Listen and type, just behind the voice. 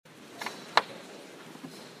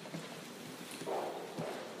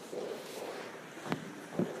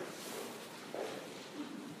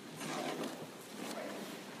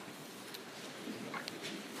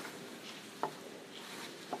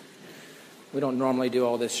We don't normally do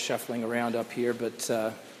all this shuffling around up here, but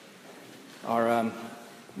our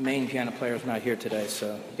main piano player is not here today,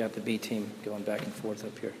 so we got the B team going back and forth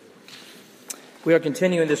up here. We are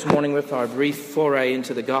continuing this morning with our brief foray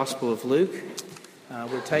into the Gospel of Luke.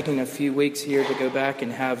 We're taking a few weeks here to go back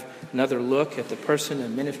and have another look at the person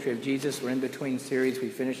and ministry of Jesus. We're in between series. We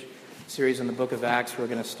finished a series on the book of Acts. We're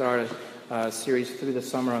going to start a series through the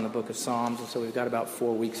summer on the book of Psalms, and so we've got about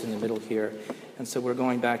 4 weeks in the middle here. And so we're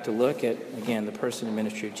going back to look at, again, the person and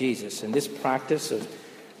ministry of Jesus. And this practice of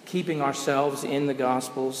keeping ourselves in the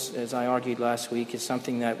Gospels, as I argued last week, is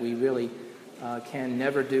something that we really can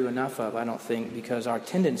never do enough of, I don't think, because our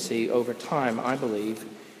tendency over time, I believe,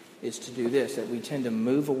 is to do this, that we tend to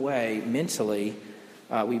move away mentally.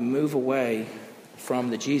 We move away from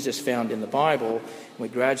the Jesus found in the Bible, and we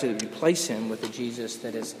gradually replace him with a Jesus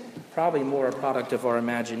that is probably more a product of our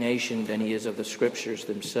imagination than he is of the Scriptures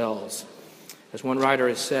themselves. As one writer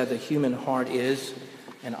has said, the human heart is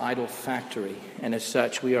an idol factory, and as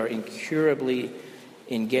such, we are incurably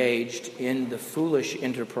engaged in the foolish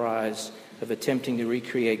enterprise of attempting to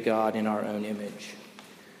recreate God in our own image.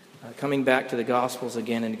 Coming back to the Gospels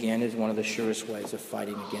again and again is one of the surest ways of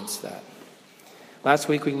fighting against that. Last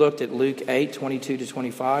week we looked at Luke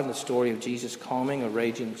 8:22-25, the story of Jesus calming a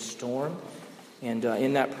raging storm, and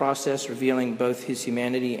in that process revealing both his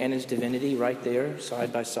humanity and his divinity right there,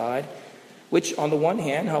 side by side, which on the one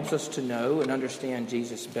hand helps us to know and understand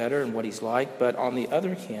Jesus better and what he's like, but on the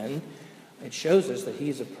other hand, it shows us that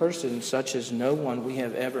he's a person such as no one we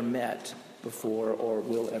have ever met before or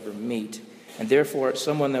will ever meet, and therefore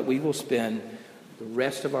someone that we will spend the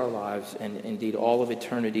rest of our lives and indeed all of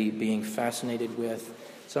eternity being fascinated with,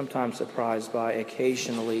 sometimes surprised by,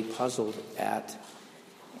 occasionally puzzled at,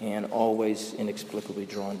 and always inexplicably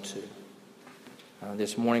drawn to.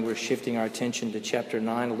 This morning we're shifting our attention to chapter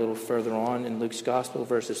 9 a little further on in Luke's Gospel,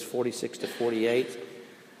 verses 46-48,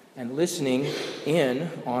 and listening in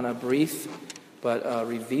on a brief but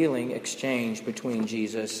revealing exchange between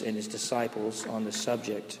Jesus and his disciples on the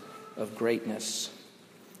subject of greatness.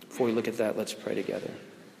 Before we look at that, let's pray together.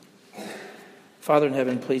 Father in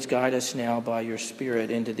heaven, please guide us now by your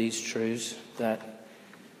Spirit into these truths that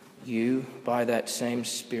you, by that same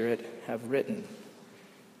Spirit, have written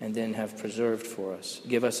and then have preserved for us.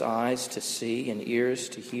 Give us eyes to see and ears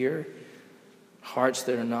to hear, hearts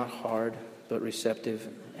that are not hard but receptive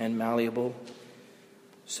and malleable,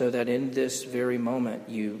 so that in this very moment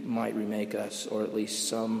you might remake us, or at least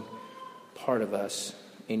some part of us,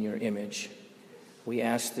 in your image. We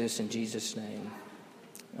ask this in Jesus' name.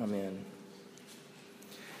 Amen.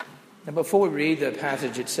 Now, before we read the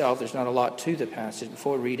passage itself, there's not a lot to the passage.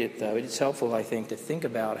 Before we read it, though, it's helpful, I think, to think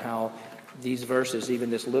about how these verses, even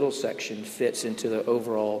this little section, fits into the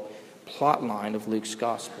overall plot line of Luke's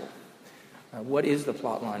Gospel. What is the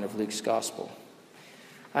plot line of Luke's Gospel?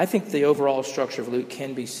 I think the overall structure of Luke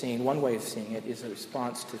can be seen, one way of seeing it is a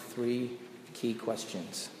response to 3 key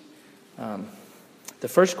questions. The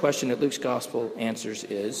first question that Luke's Gospel answers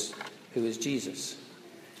is, who is Jesus?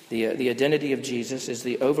 The identity of Jesus is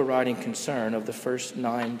the overriding concern of the first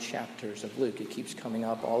 9 chapters of Luke. It keeps coming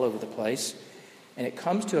up all over the place. And it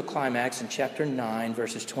comes to a climax in chapter 9,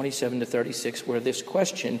 verses 27-36, where this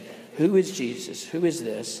question, who is Jesus, who is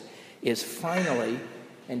this, is finally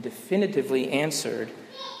and definitively answered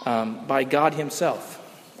by God himself,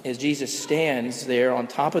 as Jesus stands there on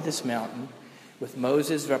top of this mountain with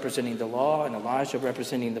Moses representing the law and Elijah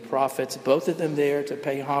representing the prophets, both of them there to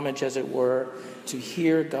pay homage, as it were, to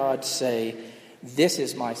hear God say, "This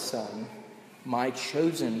is my son, my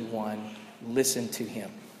chosen one, listen to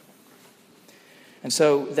him." And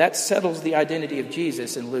so that settles the identity of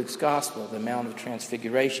Jesus in Luke's Gospel, the Mount of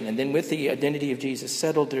Transfiguration. And then with the identity of Jesus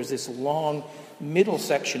settled, there's this long middle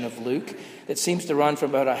section of Luke that seems to run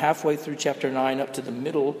from about halfway through chapter 9 up to the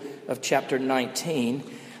middle of chapter 19.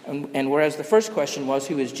 And whereas the first question was,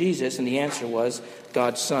 who is Jesus? And the answer was,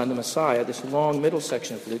 God's Son, the Messiah. This long middle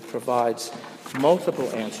section of Luke provides multiple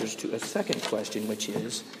answers to a second question, which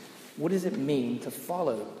is, what does it mean to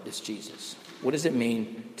follow this Jesus? What does it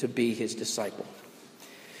mean to be his disciple?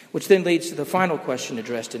 Which then leads to the final question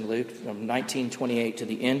addressed in Luke from 19:28 to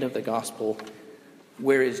the end of the Gospel.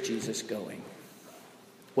 Where is Jesus going?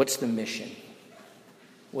 What's the mission?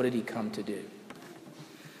 What did he come to do?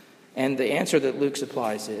 And the answer that Luke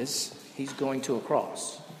supplies is, he's going to a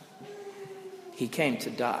cross. He came to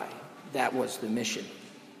die. That was the mission.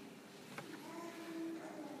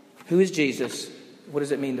 Who is Jesus? What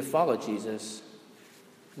does it mean to follow Jesus?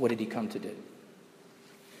 What did he come to do?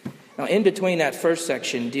 Now, in between that first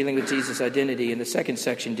section dealing with Jesus' identity and the second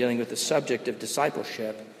section dealing with the subject of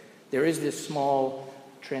discipleship, there is this small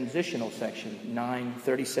transitional section,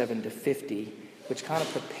 9:37 to 50, which kind of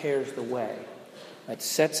prepares the way. It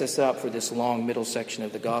sets us up for this long middle section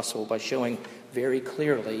of the gospel by showing very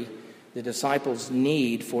clearly the disciples'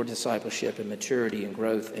 need for discipleship and maturity and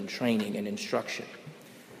growth and training and instruction.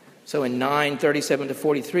 So in 9:37 to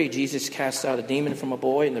 43, Jesus casts out a demon from a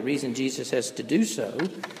boy, and the reason Jesus has to do so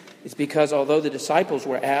is because although the disciples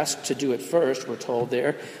were asked to do it first, we're told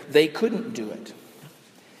there, they couldn't do it.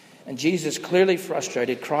 And Jesus, clearly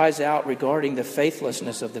frustrated, cries out regarding the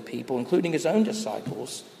faithlessness of the people, including his own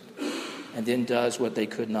disciples, and then does what they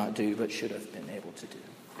could not do but should have been able to do.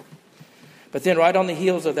 But then right on the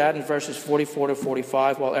heels of that, in verses 44 to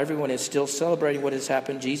 45, while everyone is still celebrating what has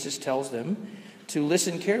happened, Jesus tells them to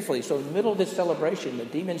listen carefully. So in the middle of this celebration, the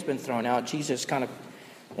demon's been thrown out. Jesus kind of,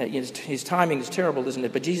 his timing is terrible, isn't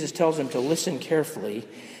it? But Jesus tells them to listen carefully,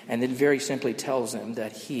 and then very simply tells them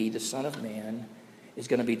that he, the Son of Man, is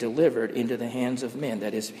going to be delivered into the hands of men,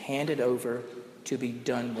 that is, handed over to be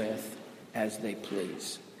done with as they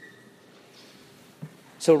please.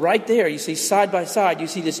 So right there, you see side by side, you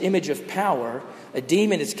see this image of power. A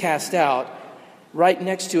demon is cast out right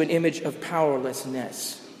next to an image of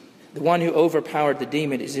powerlessness. The one who overpowered the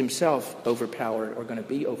demon is himself overpowered or going to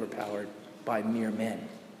be overpowered by mere men.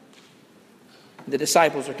 The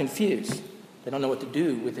disciples are confused. They don't know what to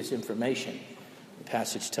do with this information. The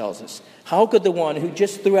passage tells us. How could the one who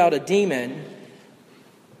just threw out a demon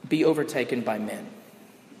be overtaken by men?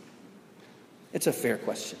 It's a fair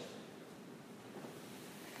question.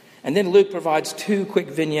 And then Luke provides two quick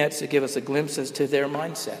vignettes to give us a glimpse as to their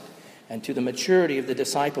mindset and to the maturity of the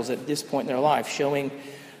disciples at this point in their life, showing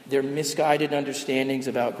their misguided understandings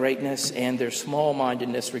about greatness and their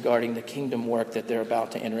small-mindedness regarding the kingdom work that they're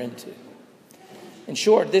about to enter into. In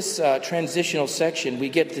short, this transitional section, we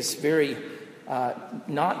get this very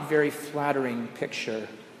not very flattering picture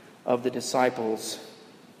of the disciples.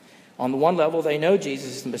 On the one level, they know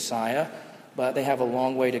Jesus is the Messiah, but they have a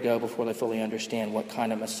long way to go before they fully understand what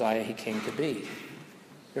kind of Messiah he came to be.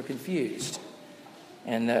 They're confused.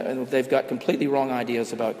 And they've got completely wrong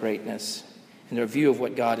ideas about greatness. And their view of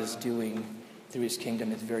what God is doing through his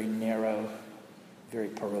kingdom is very narrow, very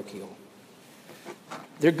parochial.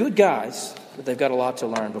 They're good guys, but they've got a lot to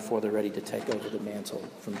learn before they're ready to take over the mantle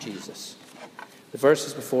from Jesus. The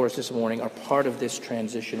verses before us this morning are part of this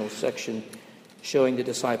transitional section, showing the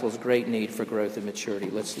disciples' great need for growth and maturity.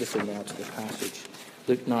 Let's listen now to the passage.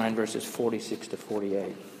 Luke 9, verses 46 to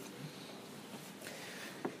 48.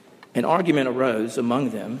 An argument arose among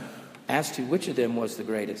them as to which of them was the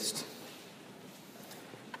greatest.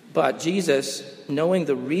 But Jesus, knowing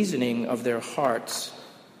the reasoning of their hearts,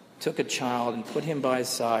 took a child and put him by his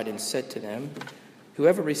side and said to them,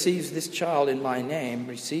 "Whoever receives this child in my name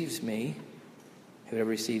receives me. Whoever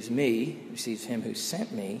receives me receives him who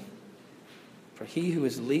sent me. For he who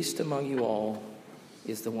is least among you all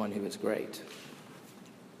is the one who is great."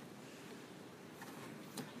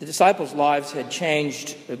 The disciples' lives had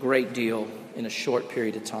changed a great deal in a short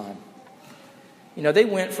period of time. You know, they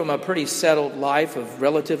went from a pretty settled life of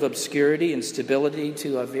relative obscurity and stability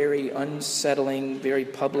to a very unsettling, very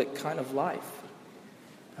public kind of life.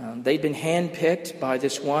 They'd been handpicked by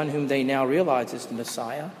this one whom they now realize is the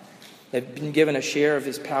Messiah. They've been given a share of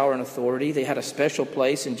his power and authority. They had a special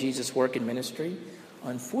place in Jesus' work and ministry.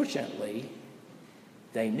 Unfortunately,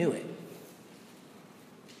 they knew it.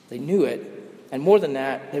 They knew it. And more than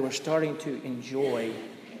that, they were starting to enjoy,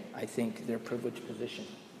 I think, their privileged position.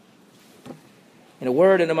 In a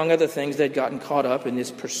word, and among other things, they'd gotten caught up in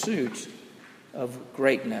this pursuit of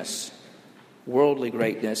greatness, worldly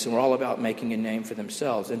greatness, and were all about making a name for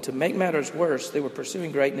themselves. And to make matters worse, they were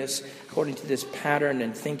pursuing greatness according to this pattern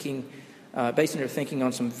and thinking, basing their thinking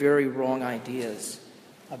on some very wrong ideas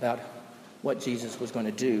about what Jesus was going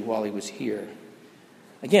to do while he was here.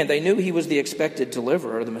 Again, they knew he was the expected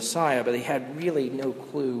deliverer, the Messiah, but they had really no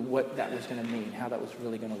clue what that was going to mean, how that was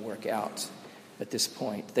really going to work out at this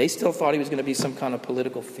point. They still thought he was going to be some kind of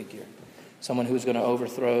political figure, someone who was going to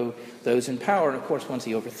overthrow those in power. And of course, once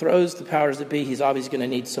he overthrows the powers that be, he's obviously going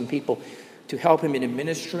to need some people to help him in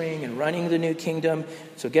administering and running the new kingdom.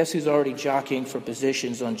 So guess who's already jockeying for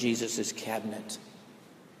positions on Jesus' cabinet?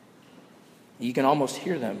 You can almost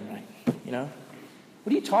hear them, right? You know?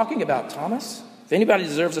 What are you talking about, Thomas? If anybody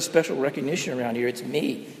deserves a special recognition around here, it's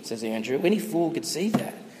me, says Andrew. Any fool could see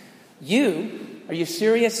that. You? Are you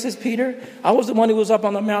serious, says Peter? I was the one who was up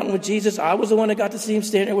on the mountain with Jesus. I was the one that got to see him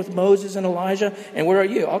stand there with Moses and Elijah. And where are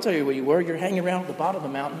you? I'll tell you where you were. You're hanging around at the bottom of the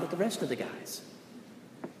mountain with the rest of the guys.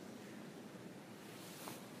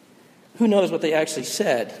 Who knows what they actually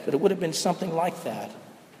said, but it would have been something like that.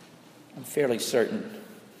 I'm fairly certain.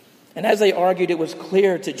 And as they argued, it was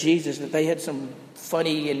clear to Jesus that they had some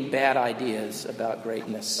funny and bad ideas about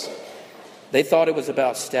greatness. They thought it was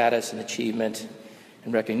about status and achievement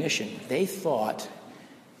and recognition. They thought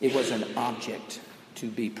it was an object to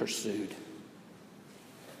be pursued.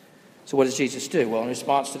 So what does Jesus do? Well, in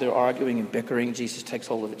response to their arguing and bickering, Jesus takes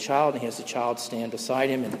hold of a child and he has the child stand beside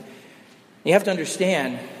him. And you have to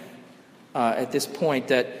understand at this point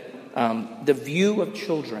that the view of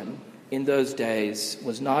children in those days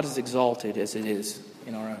was not as exalted as it is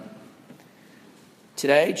in our own.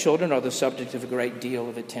 Today, children are the subject of a great deal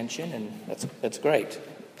of attention, and that's great.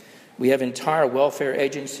 We have entire welfare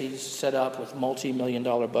agencies set up with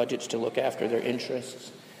multi-million-dollar budgets to look after their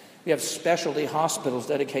interests. We have specialty hospitals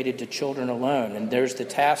dedicated to children alone, and there's the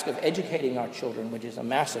task of educating our children, which is a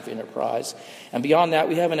massive enterprise. And beyond that,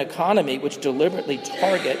 we have an economy which deliberately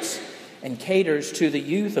targets and caters to the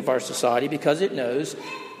youth of our society because it knows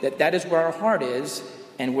that that is where our heart is,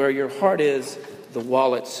 and where your heart is, the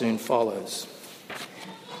wallet soon follows.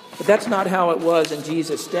 But that's not how it was in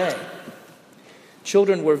Jesus' day.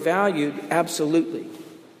 Children were valued, absolutely.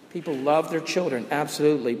 People loved their children,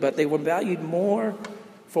 absolutely. But they were valued more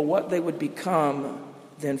for what they would become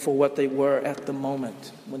than for what they were at the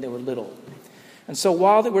moment when they were little. And so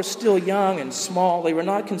while they were still young and small, they were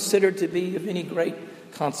not considered to be of any great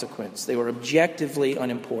consequence. They were objectively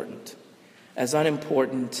unimportant. As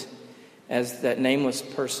unimportant as that nameless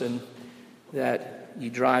person that you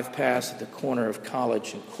drive past at the corner of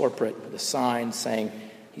College and Corporate with a sign saying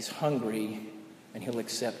he's hungry and he'll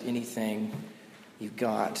accept anything you've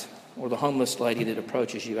got. Or the homeless lady that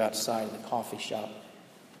approaches you outside of the coffee shop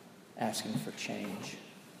asking for change.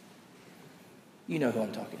 You know who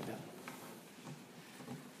I'm talking about.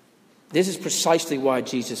 This is precisely why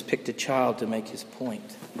Jesus picked a child to make his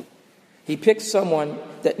point. He picked someone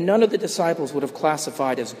that none of the disciples would have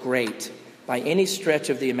classified as great by any stretch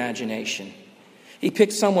of the imagination. He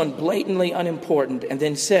picked someone blatantly unimportant and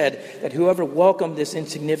then said that whoever welcomed this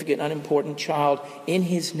insignificant, unimportant child in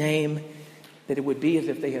his name, that it would be as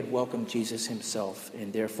if they had welcomed Jesus himself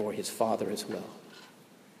and therefore his Father as well.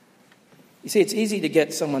 You see, it's easy to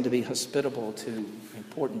get someone to be hospitable to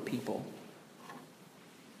important people.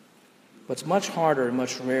 What's much harder and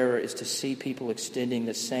much rarer is to see people extending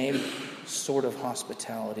the same sort of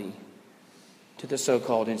hospitality to the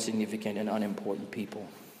so-called insignificant and unimportant people.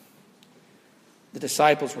 The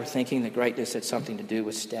disciples were thinking that greatness had something to do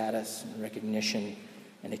with status and recognition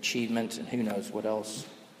and achievement and who knows what else.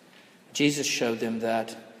 Jesus showed them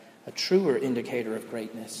that a truer indicator of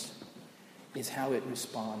greatness is how it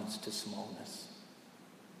responds to smallness,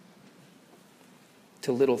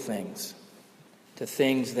 to little things, to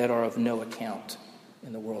things that are of no account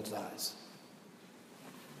in the world's eyes.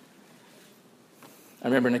 I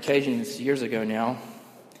remember an occasion, it's years ago now,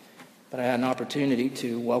 but I had an opportunity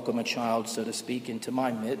to welcome a child, so to speak, into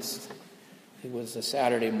my midst. It was a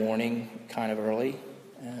Saturday morning, kind of early,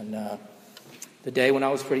 and the day when I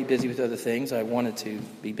was pretty busy with other things. I wanted to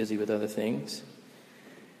be busy with other things.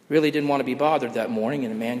 Really didn't want to be bothered that morning,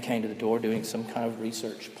 and a man came to the door doing some kind of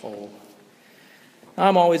research poll.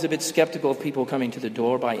 I'm always a bit skeptical of people coming to the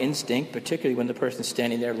door by instinct, particularly when the person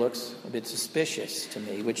standing there looks a bit suspicious to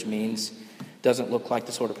me, which means doesn't look like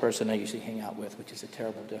the sort of person I usually hang out with, which is a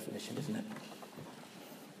terrible definition, isn't it?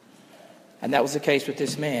 And that was the case with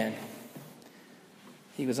this man.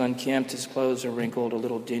 He was unkempt, his clothes are wrinkled, a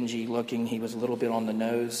little dingy looking. He was a little bit on the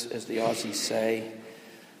nose, as the Aussies say.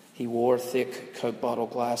 He wore thick Coke bottle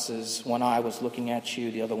glasses. One eye was looking at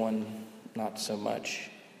you, the other one not so much.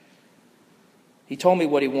 He told me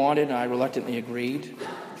what he wanted, and I reluctantly agreed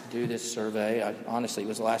to do this survey. Honestly, it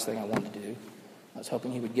was the last thing I wanted to do. I was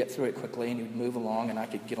hoping he would get through it quickly and he would move along and I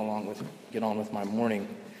could get on with my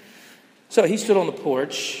morning. So he stood on the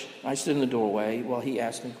porch. I stood in the doorway while he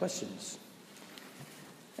asked me questions.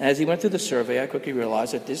 As he went through the survey, I quickly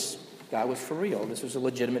realized that this guy was for real. This was a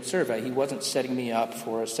legitimate survey. He wasn't setting me up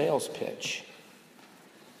for a sales pitch.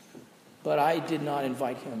 But I did not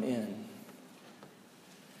invite him in.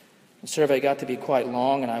 The survey got to be quite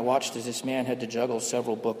long, and I watched as this man had to juggle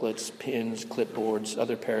several booklets, pens, clipboards,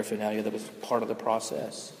 other paraphernalia that was part of the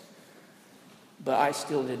process. But I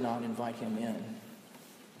still did not invite him in.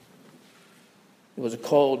 It was a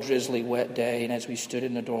cold, drizzly, wet day, and as we stood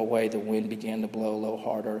in the doorway, the wind began to blow a little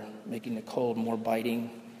harder, making the cold more biting.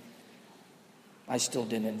 I still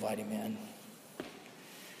didn't invite him in.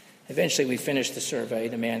 Eventually, we finished the survey.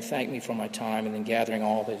 The man thanked me for my time, and then gathering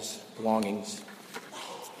all of his belongings,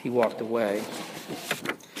 he walked away.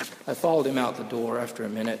 I followed him out the door after a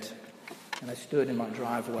minute, and I stood in my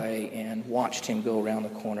driveway and watched him go around the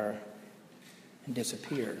corner and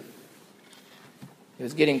disappear. It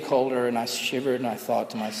was getting colder, and I shivered, and I thought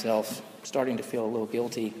to myself, starting to feel a little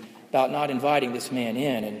guilty about not inviting this man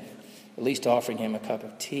in and at least offering him a cup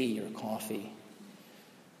of tea or coffee.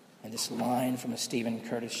 And this line from a Stephen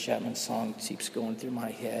Curtis Chapman song keeps going through my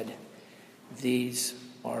head. These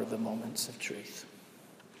are the moments of truth.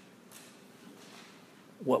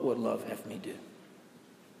 What would love have me do?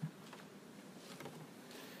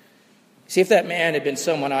 See, if that man had been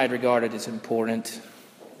someone I had regarded as important,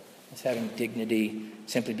 as having dignity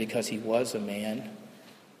simply because he was a man,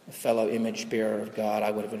 a fellow image bearer of God,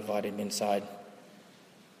 I would have invited him inside.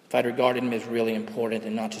 If I'd regarded him as really important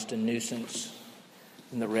and not just a nuisance,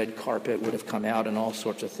 then the red carpet would have come out and all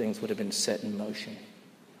sorts of things would have been set in motion.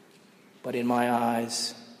 But in my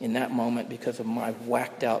eyes, in that moment, because of my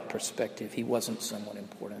whacked out perspective, he wasn't someone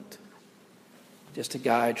important. Just a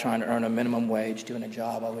guy trying to earn a minimum wage, doing a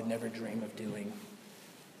job I would never dream of doing.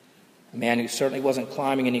 A man who certainly wasn't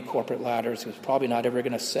climbing any corporate ladders, who was probably not ever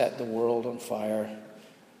going to set the world on fire.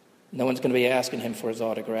 No one's going to be asking him for his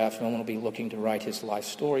autograph. No one will be looking to write his life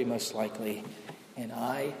story, most likely. And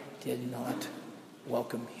I did not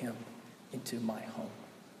welcome him into my home.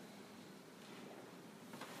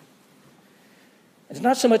 It's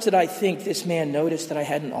not so much that I think this man noticed that I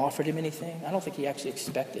hadn't offered him anything. I don't think he actually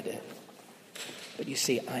expected it. But you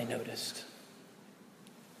see, I noticed.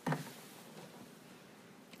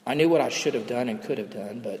 I knew what I should have done and could have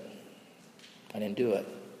done, but I didn't do it.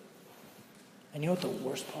 And you know what the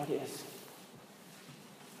worst part is?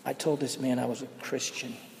 I told this man I was a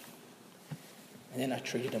Christian, and then I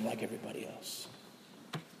treated him like everybody else.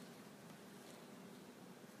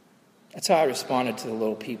 That's how I responded to the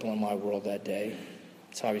little people in my world that day.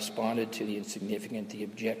 That's how I responded to the insignificant, the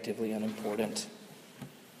objectively unimportant.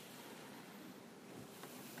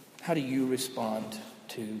 How do you respond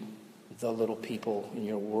to the little people in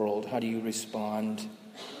your world? How do you respond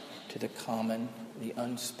to the common, the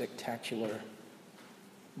unspectacular,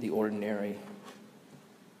 the ordinary?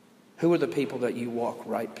 Who are the people that you walk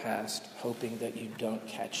right past, hoping that you don't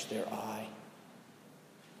catch their eye?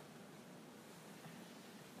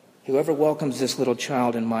 Whoever welcomes this little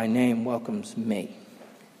child in my name welcomes me.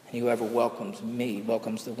 And whoever welcomes me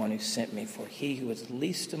welcomes the one who sent me. For he who is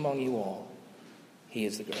least among you all, he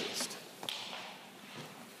is the greatest.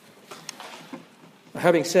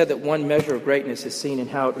 Having said that one measure of greatness is seen in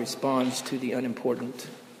how it responds to the unimportant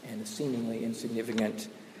and the seemingly insignificant,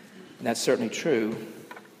 and that's certainly true,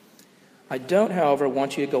 I don't, however,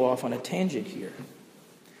 want you to go off on a tangent here.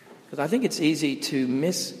 Because I think it's easy to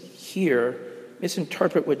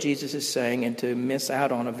misinterpret what Jesus is saying and to miss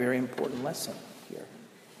out on a very important lesson here.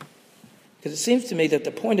 Because it seems to me that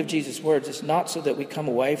the point of Jesus' words is not so that we come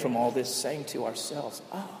away from all this saying to ourselves,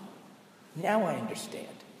 now I understand.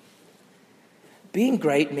 Being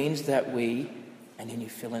great means that we, and then you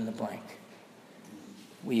fill in the blank.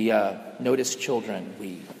 We notice children.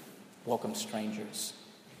 We welcome strangers.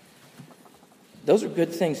 Those are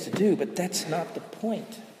good things to do, but that's not the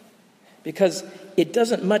point. Because it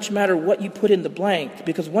doesn't much matter what you put in the blank,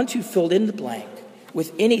 because once you've filled in the blank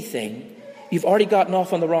with anything, you've already gotten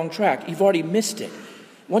off on the wrong track. You've already missed it.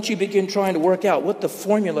 Once you begin trying to work out what the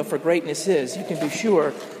formula for greatness is, you can be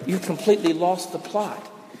sure you've completely lost the plot.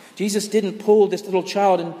 Jesus didn't pull this little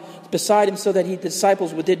child beside him so that the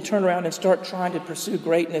disciples would then turn around and start trying to pursue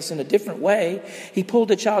greatness in a different way. He pulled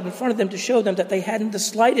the child in front of them to show them that they hadn't the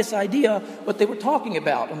slightest idea what they were talking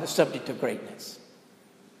about on the subject of greatness.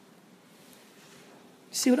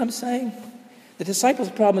 See what I'm saying? The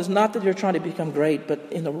disciples' problem is not that they're trying to become great, but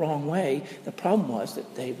in the wrong way. The problem was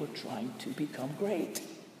that they were trying to become great.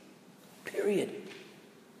 Period.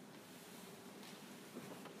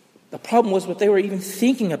 The problem was that they were even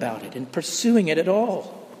thinking about it and pursuing it at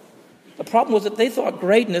all. The problem was that they thought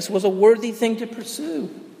greatness was a worthy thing to pursue,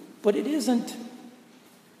 but it isn't.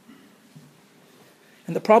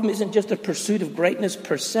 And the problem isn't just the pursuit of greatness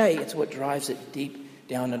per se, it's what drives it deep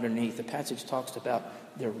down underneath. The passage talks about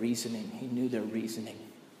their reasoning. He knew their reasoning.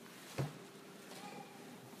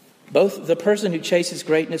 Both the person who chases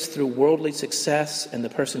greatness through worldly success and the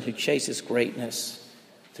person who chases greatness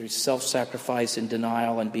through self-sacrifice and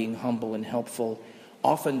denial and being humble and helpful,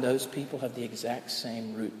 often those people have the exact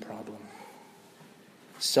same root problem.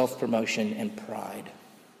 Self-promotion and pride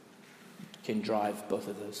can drive both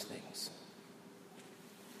of those things.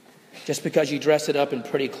 Just because you dress it up in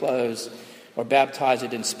pretty clothes or baptize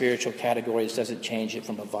it in spiritual categories doesn't change it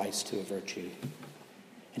from a vice to a virtue.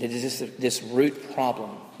 And it is this root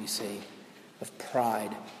problem, you see, of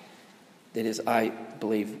pride that is, I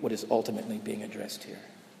believe, what is ultimately being addressed here.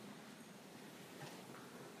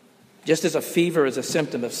 Just as a fever is a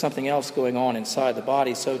symptom of something else going on inside the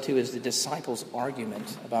body, so too is the disciples'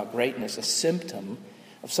 argument about greatness a symptom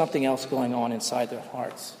of something else going on inside their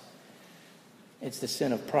hearts. It's the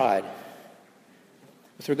sin of pride.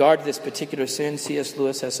 With regard to this particular sin, C.S.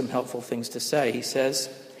 Lewis has some helpful things to say. He says,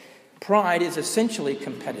 pride is essentially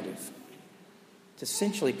competitive. It's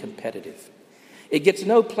essentially competitive. It gets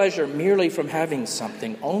no pleasure merely from having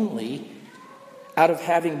something, only out of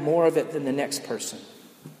having more of it than the next person.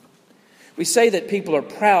 We say that people are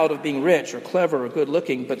proud of being rich or clever or good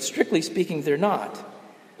looking, but strictly speaking, they're not.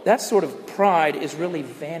 That sort of pride is really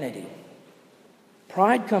vanity.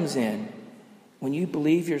 Pride comes in when you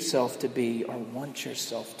believe yourself to be or want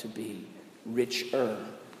yourself to be richer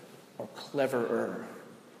or cleverer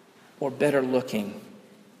or better looking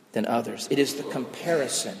than others. It is the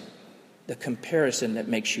comparison that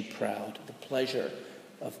makes you proud, the pleasure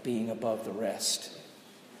of being above the rest.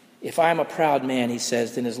 If I'm a proud man, he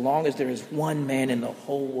says, then as long as there is one man in the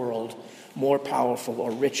whole world more powerful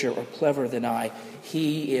or richer or clever than I,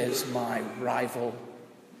 he is my rival.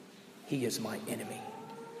 He is my enemy.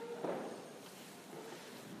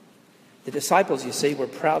 The disciples, you see, were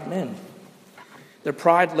proud men. Their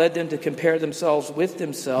pride led them to compare themselves with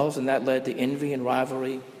themselves, and that led to envy and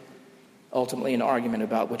rivalry, ultimately an argument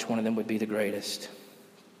about which one of them would be the greatest.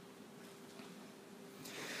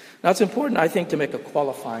 Now, it's important, I think, to make a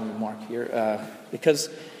qualifying remark here, because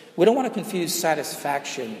we don't want to confuse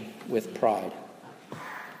satisfaction with pride.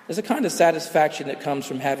 There's a kind of satisfaction that comes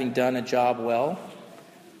from having done a job well.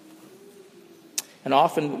 And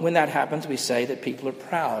often when that happens, we say that people are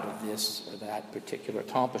proud of this or that particular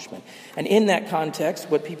accomplishment. And in that context,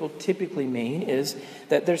 what people typically mean is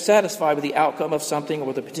that they're satisfied with the outcome of something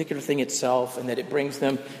or the particular thing itself, and that it brings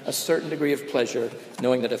them a certain degree of pleasure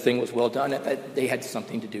knowing that a thing was well done and that they had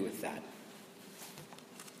something to do with that.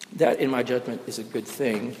 That, in my judgment, is a good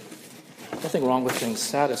thing. Nothing wrong with being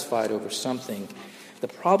satisfied over something. The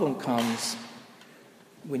problem comes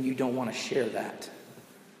when you don't want to share that.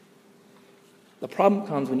 The problem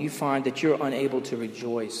comes when you find that you're unable to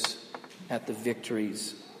rejoice at the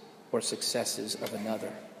victories or successes of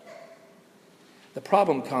another. The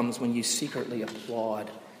problem comes when you secretly applaud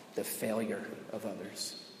the failure of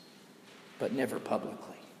others, but never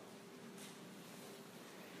publicly.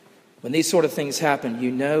 When these sort of things happen, you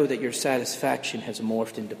know that your satisfaction has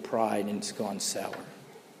morphed into pride and it's gone sour.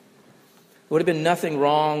 There would have been nothing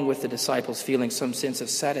wrong with the disciples feeling some sense of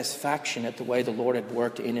satisfaction at the way the Lord had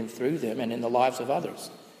worked in and through them and in the lives of others.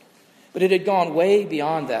 But it had gone way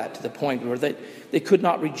beyond that, to the point where they could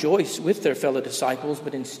not rejoice with their fellow disciples,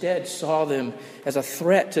 but instead saw them as a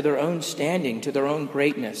threat to their own standing, to their own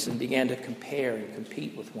greatness, and began to compare and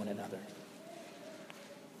compete with one another.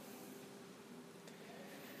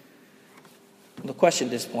 The question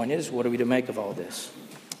at this point is, what are we to make of all this?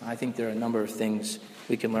 I think there are a number of things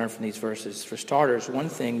we can learn from these verses. For starters, one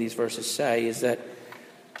thing these verses say is that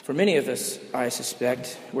for many of us, I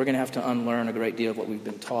suspect, we're going to have to unlearn a great deal of what we've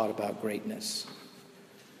been taught about greatness.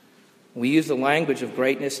 When we use the language of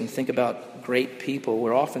greatness and think about great people,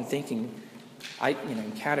 we're often thinking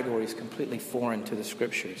in categories completely foreign to the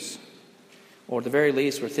Scriptures. Or at the very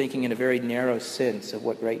least, we're thinking in a very narrow sense of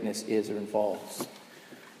what greatness is or involves.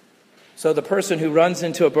 So the person who runs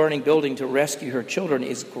into a burning building to rescue her children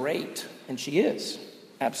is great, and she is,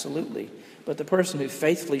 absolutely. But the person who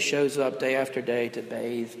faithfully shows up day after day to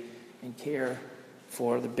bathe and care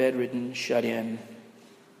for the bedridden, shut in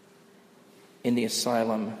the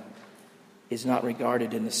asylum is not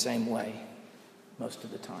regarded in the same way most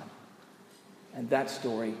of the time. And that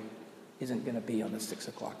story isn't going to be on the 6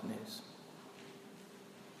 o'clock news.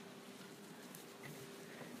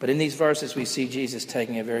 But in these verses, we see Jesus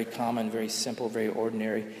taking a very common, very simple, very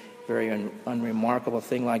ordinary, very unremarkable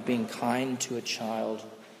thing like being kind to a child,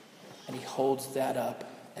 and he holds that up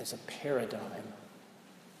as a paradigm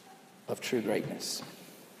of true greatness.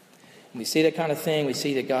 When we see that kind of thing, we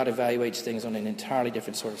see that God evaluates things on an entirely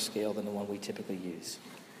different sort of scale than the one we typically use.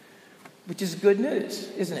 Which is good news,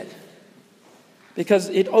 isn't it? Because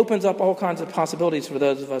it opens up all kinds of possibilities for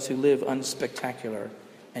those of us who live unspectacular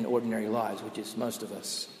and ordinary lives, which is most of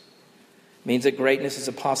us. It means that greatness is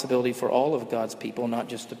a possibility for all of God's people, not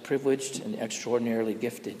just the privileged and extraordinarily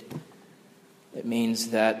gifted. It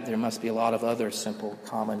means that there must be a lot of other simple,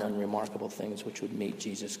 common, unremarkable things which would meet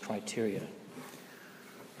Jesus' criteria.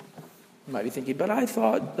 You might be thinking, but I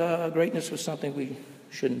thought greatness was something we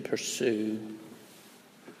shouldn't pursue.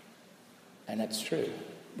 And that's true.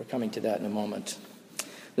 We're coming to that in a moment.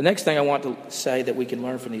 The next thing I want to say that we can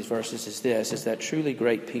learn from these verses is this, is that truly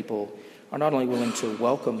great people are not only willing to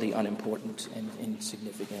welcome the unimportant and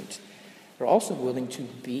insignificant, they're also willing to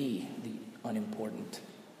be the unimportant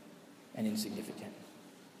and insignificant.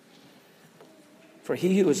 For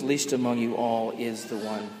he who is least among you all is the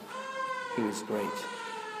one who is great.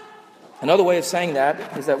 Another way of saying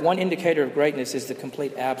that is that one indicator of greatness is the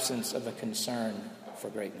complete absence of a concern for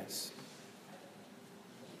greatness.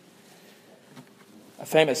 A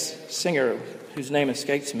famous singer whose name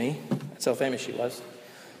escapes me, that's how famous she was.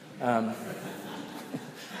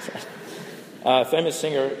 A famous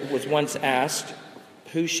singer was once asked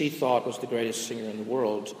who she thought was the greatest singer in the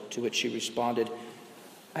world, to which she responded,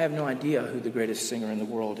 "I have no idea who the greatest singer in the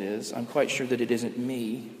world is. I'm quite sure that it isn't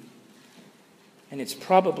me. And it's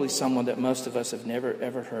probably someone that most of us have never,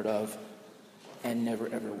 ever heard of and never,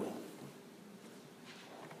 ever will."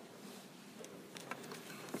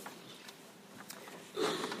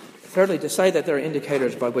 Thirdly, to say that there are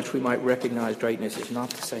indicators by which we might recognize greatness is not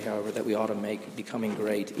to say, however, that we ought to make becoming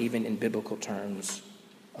great, even in biblical terms,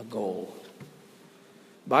 a goal.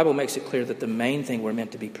 The Bible makes it clear that the main thing we're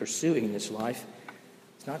meant to be pursuing in this life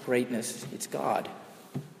is not greatness, it's God.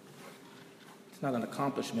 It's not an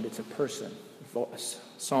accomplishment, it's a person.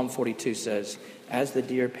 Psalm 42 says, "As the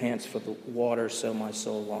deer pants for the water, so my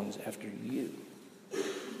soul longs after you."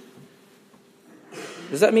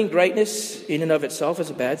 Does that mean greatness in and of itself is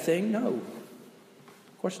a bad thing? No,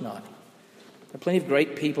 of course not. There are plenty of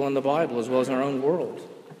great people in the Bible as well as in our own world.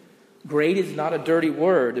 Great is not a dirty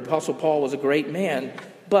word. The Apostle Paul was a great man,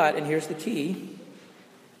 but, and here's the key,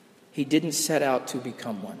 he didn't set out to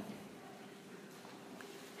become one.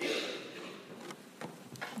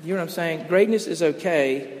 You know what I'm saying? Greatness is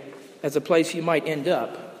okay as a place you might end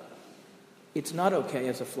up. It's not okay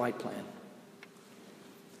as a flight plan.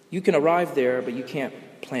 You can arrive there, but you can't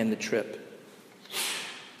plan the trip.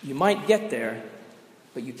 You might get there,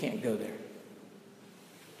 but you can't go there.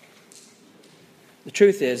 The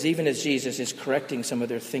truth is, even as Jesus is correcting some of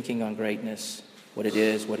their thinking on greatness, what it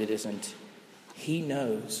is, what it isn't, he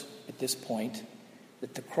knows at this point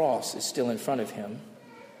that the cross is still in front of him,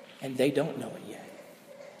 and they don't know it yet.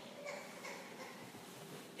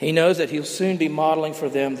 He knows that he'll soon be modeling for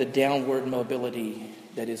them the downward mobility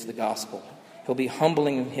that is the gospel. He'll be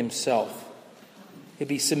humbling himself. He'll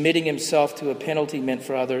be submitting himself to a penalty meant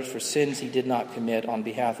for others for sins he did not commit on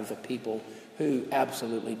behalf of a people who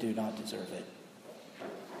absolutely do not deserve it.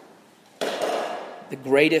 The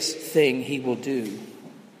greatest thing he will do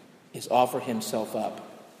is offer himself up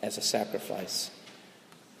as a sacrifice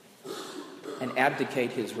and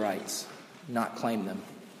abdicate his rights, not claim them,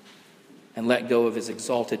 and let go of his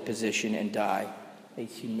exalted position and die a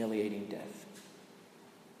humiliating death.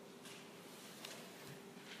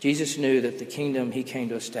 Jesus knew that the kingdom he came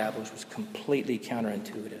to establish was completely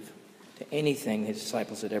counterintuitive to anything his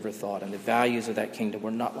disciples had ever thought, and the values of that kingdom were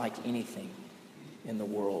not like anything in the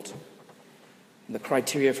world. And the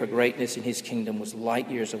criteria for greatness in his kingdom was light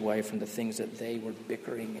years away from the things that they were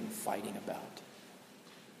bickering and fighting about.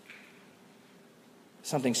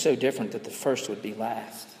 Something so different that the first would be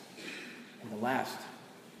last, and the last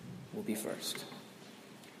will be first.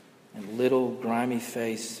 And little,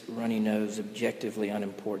 grimy-faced, runny-nosed, objectively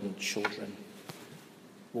unimportant children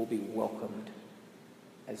will be welcomed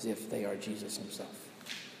as if they are Jesus himself.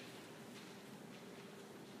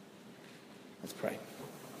 Let's pray.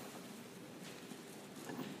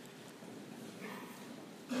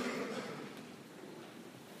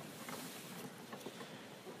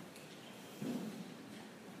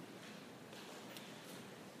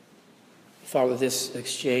 Father, this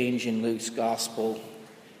exchange in Luke's gospel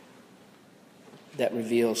that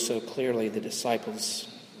reveals so clearly the disciples'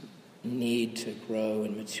 need to grow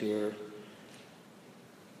and mature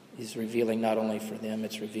is revealing not only for them,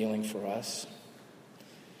 it's revealing for us.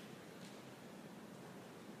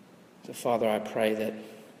 So, Father, I pray that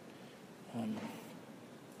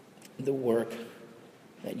the work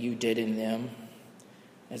that you did in them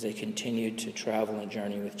as they continued to travel and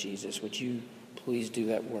journey with Jesus, would you please do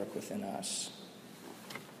that work within us?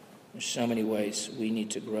 There's so many ways we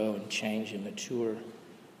need to grow and change and mature.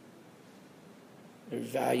 There are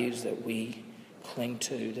values that we cling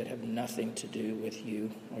to that have nothing to do with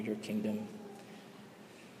you or your kingdom.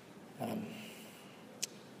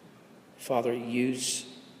 Father, use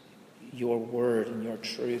your word and your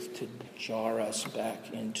truth to jar us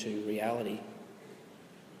back into reality.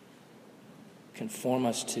 Conform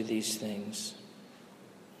us to these things.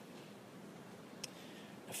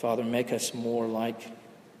 Father, make us more like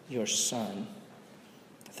your Son.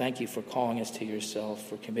 Thank you for calling us to yourself,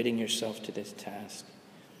 for committing yourself to this task.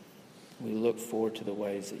 We look forward to the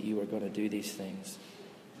ways that you are going to do these things.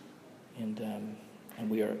 And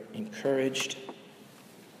we are encouraged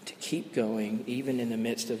to keep going, even in the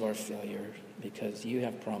midst of our failure, because you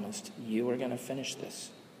have promised you are going to finish this.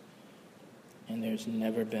 And there's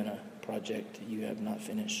never been a project that you have not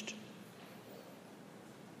finished.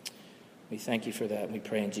 We thank you for that. We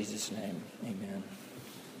pray in Jesus' name. Amen.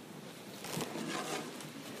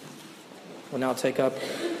 We'll now take up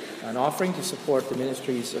an offering to support the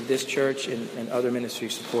ministries of this church and other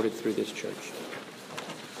ministries supported through this church.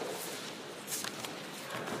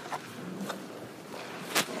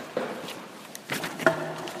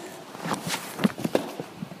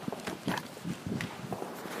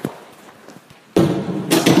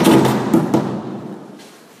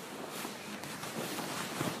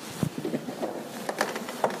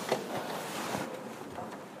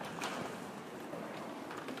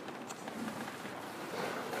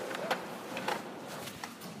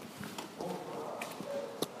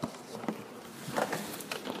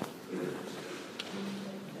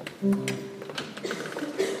 Mm-hmm.